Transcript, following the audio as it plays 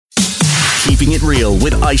Keeping It Real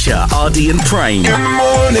with Aisha, Ardy and Prane. Good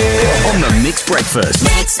morning. On the Mixed Breakfast.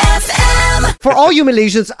 Mix FM. For all you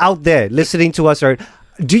Malaysians out there listening to us,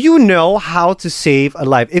 do you know how to save a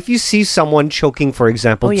life? If you see someone choking, for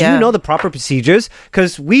example, do you know the proper procedures?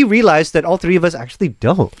 Because we realized that all three of us actually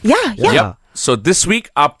don't. Yeah. Yep. So this week,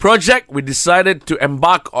 our project, we decided to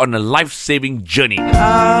embark on a life-saving journey.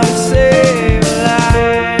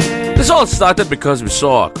 This all started because we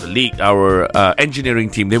saw our colleague, our engineering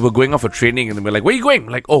team. They were going off for training, and they were like, "Where are you going?"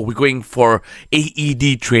 Like, "Oh, we're going for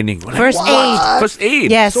AED training." We're like, First aid. First aid.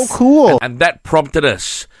 Yes. So cool. And that prompted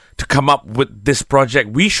us to come up with this project.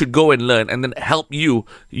 We should go and learn and then help you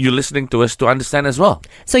listening to us, to understand as well.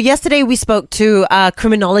 So yesterday we spoke to a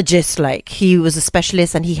criminologist. He was a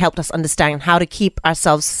specialist and he helped us understand how to keep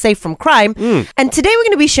ourselves safe from crime. And today we're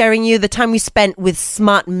going to be sharing you the time we spent with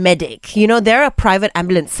Smart Medic. You know, they're a private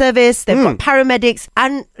ambulance service. They've got paramedics,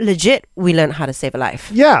 and legit, we learned how to save a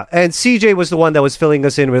life. Yeah, and CJ was the one that was filling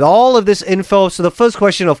us in with all of this info. So the first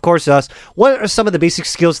question, of course, is what are some of the basic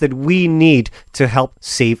skills that we need to help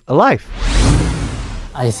save a life?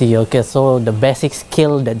 I see. Okay, so the basic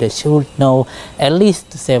skill that they should know, at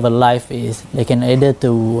least to save a life, is they can either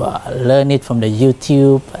to learn it from the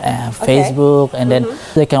YouTube, Facebook, and then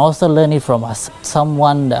they can also learn it from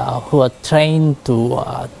someone who are trained to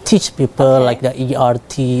teach people, like the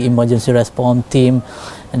ERT, Emergency Response Team.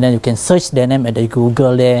 And then you can search their name at the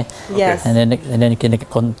Google there. Yes. And then you can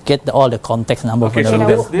get all the contact number. Okay, from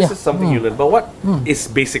so the this is something you learn. But what is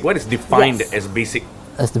basic? What is defined as basic?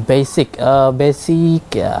 As the basic,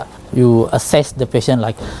 you assess the patient,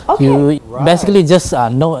 you basically just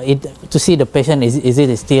know it to see the patient is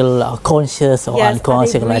it still conscious or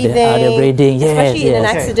unconscious, are they breathing, especially in an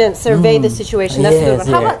accident, survey the situation. That's a good one.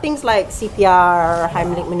 How yeah. about things like CPR or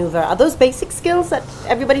Heimlich maneuver? Are those basic skills that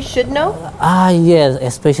everybody should know? Yes,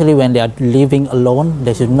 especially when they are living alone,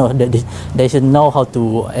 they should know they should know how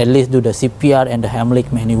to at least do the CPR and the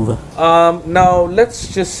Heimlich maneuver. Now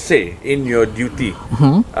let's just say in your duty,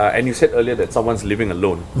 and you said earlier that someone's living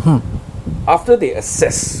alone. After they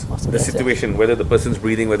assess the situation, whether the person's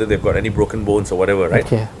breathing, whether they've got any broken bones or whatever, right?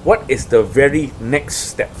 Okay. What is the very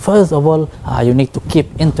next step? First of all, you need to keep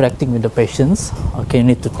interacting with the patients. Okay, you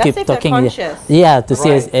need to keep if they're talking. conscious. Yeah, to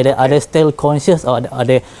see are they still conscious or are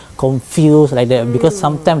they confused like that? Because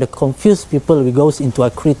sometimes the confused people will goes into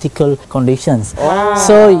a critical conditions.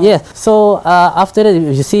 So after that,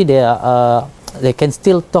 you see they can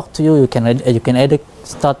still talk to you. You can either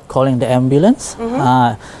start calling the ambulance,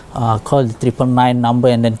 call the 999 number,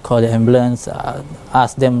 and then call the ambulance.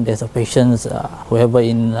 Ask them there's a patient, whoever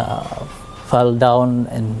fell down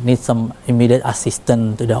and needs some immediate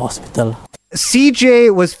assistance to the hospital.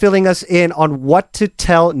 CJ was filling us in on what to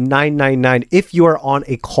tell 999 if you are on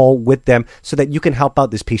a call with them so that you can help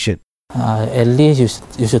out this patient. At least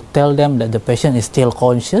you should tell them that the patient is still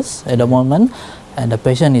conscious at the moment and the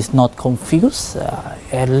patient is not confused.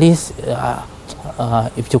 At least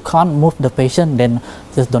if you can't move the patient, then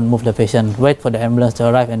just don't move the patient. Wait for the ambulance to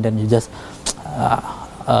arrive, and then you just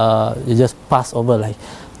pass over.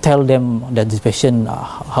 Tell them that this patient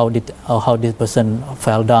how this person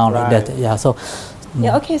fell down like that. Yeah. So.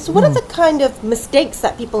 Okay. So what are the kind of mistakes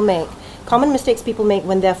that people make? Common mistakes people make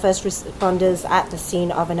when they're first responders at the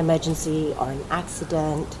scene of an emergency or an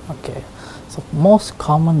accident. Okay. So most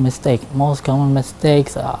common mistakes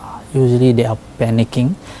are usually they are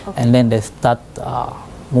panicking, and then they start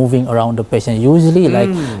moving around the patient. Usually like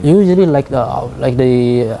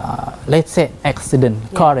the let's say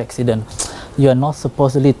car accident. You are not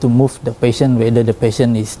supposedly to move the patient whether the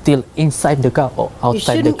patient is still inside the car or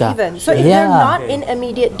outside the car. Even. So if they're not in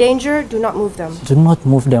immediate danger, do not move them. Do not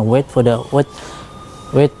move them. Wait for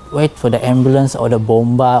the ambulance or the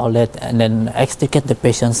bomba or that, and then extricate the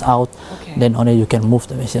patients out. Okay. Then only you can move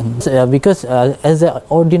the patient. Because as an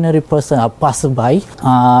ordinary person, a passerby,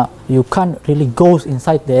 you can't really go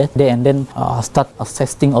inside there and then start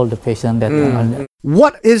assessing all the patients.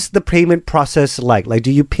 What is the payment process like?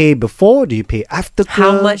 Do you pay before? Do you pay after?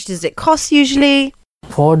 How much does it cost usually?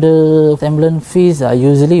 For the ambulance fees,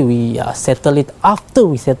 usually we settle it after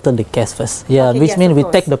we settle the case first. Which means we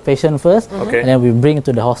take the patient first, and then we bring it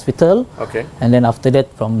to the hospital. Okay. And then after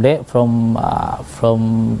that, from the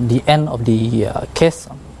end of the case,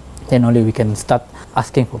 then only we can start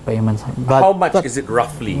asking for payments. But how much is it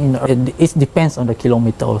roughly? It depends on the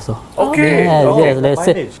kilometer also. Okay. Let's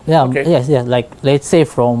say, yes. Like let's say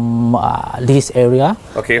from this area.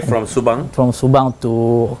 Okay, from Subang. From Subang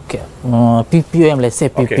to PPM. Let's say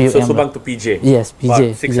PPM. Okay, so Subang to PJ. Yes,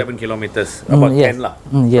 PJ. About 6-7 kilometers. About 10 lah.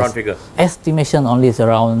 Yes. Round figure. Estimation only is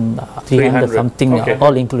around 300 something,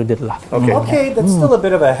 all included lah. Okay, that's still a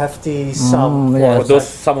bit of a hefty sum. For those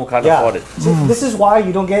some who can't afford it. So this is why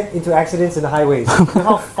you don't get into accidents in the highways. Look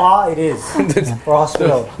how far it is for a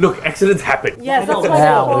hospital. Look, accidents happen. Yes, that's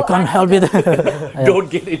We can't help it. Don't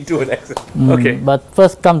get into an accident. Okay. But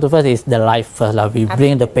first is the life first lah. We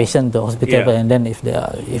bring the patient to hospital, and then if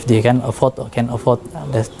they can afford,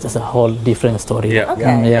 that's just a whole different story.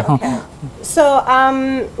 Okay. So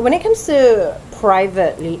when it comes to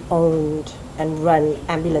privately owned and run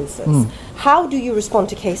ambulances, how do you respond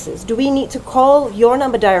to cases? Do we need to call your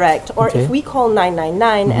number direct, or if we call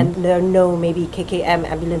 999 and there are no maybe KKM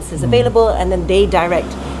ambulances available, and then they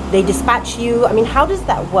dispatch you? I mean, how does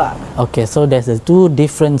that work? Okay, so there's two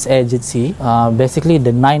different agency. Basically,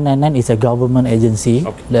 the 999 is a government agency.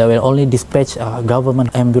 They will only dispatch a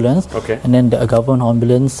government ambulance, and then the government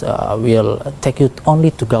ambulance will take you only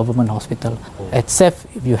to government hospital. Except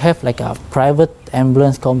if you have like a private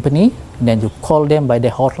ambulance company, then you call them by the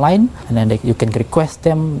hotline, and then you can request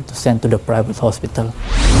them to send to the private hospital.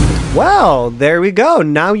 Well, there we go.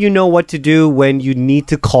 Now you know what to do when you need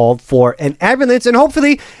to call for an ambulance, and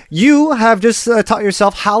hopefully you have just taught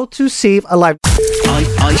yourself how to save a life.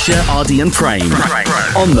 Aisha, Ardy and Prem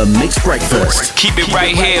on the Mixed Breakfast. Keep it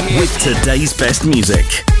right here with today's best music.